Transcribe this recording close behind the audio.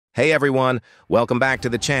Hey everyone, welcome back to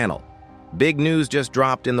the channel. Big news just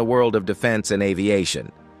dropped in the world of defense and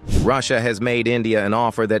aviation. Russia has made India an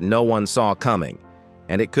offer that no one saw coming,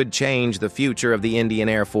 and it could change the future of the Indian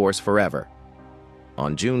Air Force forever.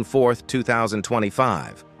 On June 4,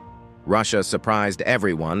 2025, Russia surprised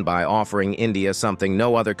everyone by offering India something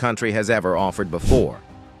no other country has ever offered before: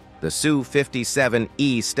 the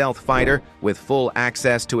Su-57E stealth fighter with full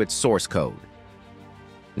access to its source code.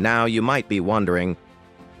 Now you might be wondering,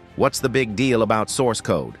 what's the big deal about source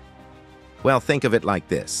code? Well, think of it like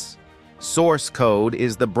this. Source code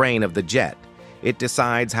is the brain of the jet. It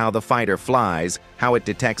decides how the fighter flies, how it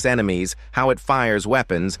detects enemies, how it fires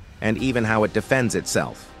weapons, and even how it defends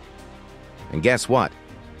itself. And guess what?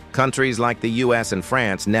 Countries like the US and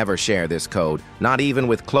France never share this code, not even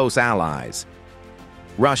with close allies.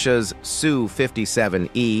 Russia's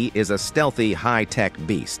Su-57E is a stealthy, high-tech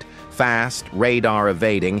beast, fast,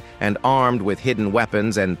 radar-evading, and armed with hidden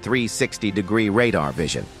weapons and 360-degree radar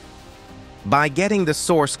vision. By getting the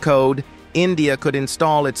source code, India could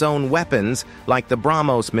install its own weapons, like the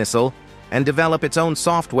BrahMos missile, and develop its own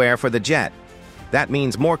software for the jet. That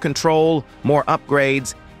means more control, more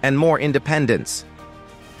upgrades, and more independence.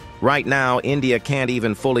 Right now, India can't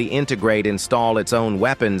even fully install its own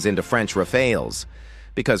weapons into French Rafales,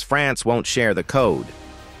 because France won't share the code.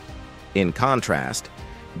 In contrast,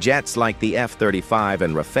 jets like the F-35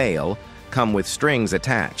 and Rafale come with strings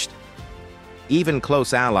attached. Even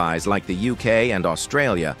close allies like the UK and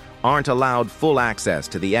Australia aren't allowed full access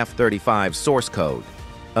to the F-35 source code.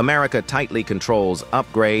 America tightly controls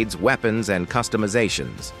upgrades, weapons, and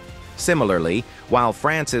customizations. Similarly, while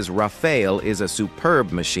France's Rafale is a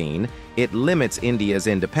superb machine, it limits India's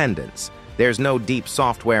independence. There's no deep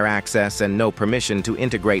software access and no permission to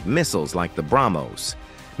integrate missiles like the BrahMos,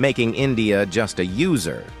 making India just a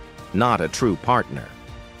user, not a true partner.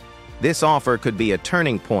 This offer could be a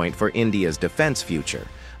turning point for India's defense future,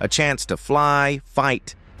 a chance to fly,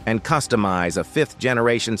 fight, and customize a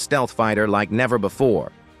fifth-generation stealth fighter like never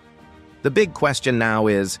before. The big question now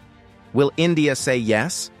is, will India say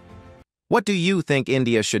yes? What do you think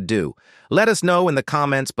India should do? Let us know in the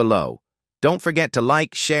comments below. Don't forget to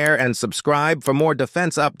like, share, and subscribe for more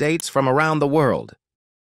defense updates from around the world.